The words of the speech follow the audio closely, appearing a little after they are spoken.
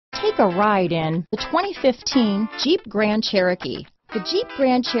Take a ride in the 2015 Jeep Grand Cherokee. The Jeep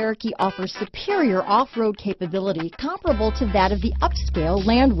Grand Cherokee offers superior off-road capability comparable to that of the upscale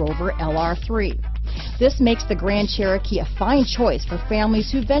Land Rover LR3. This makes the Grand Cherokee a fine choice for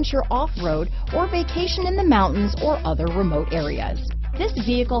families who venture off-road or vacation in the mountains or other remote areas. This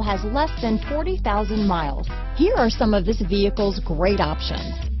vehicle has less than 40,000 miles. Here are some of this vehicle's great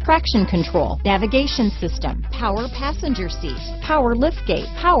options: traction control, navigation system, power passenger seat, power liftgate,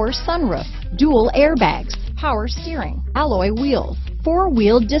 power sunroof, dual airbags, power steering, alloy wheels,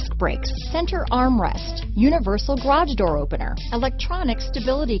 four-wheel disc brakes, center armrest, universal garage door opener, electronic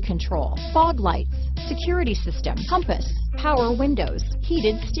stability control, fog lights, security system, compass, power windows,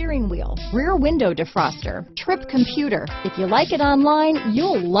 heated steering wheel, rear window defroster, trip computer. If you like it online,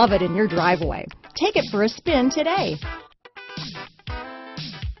 you'll love it in your driveway. Take it for a spin today.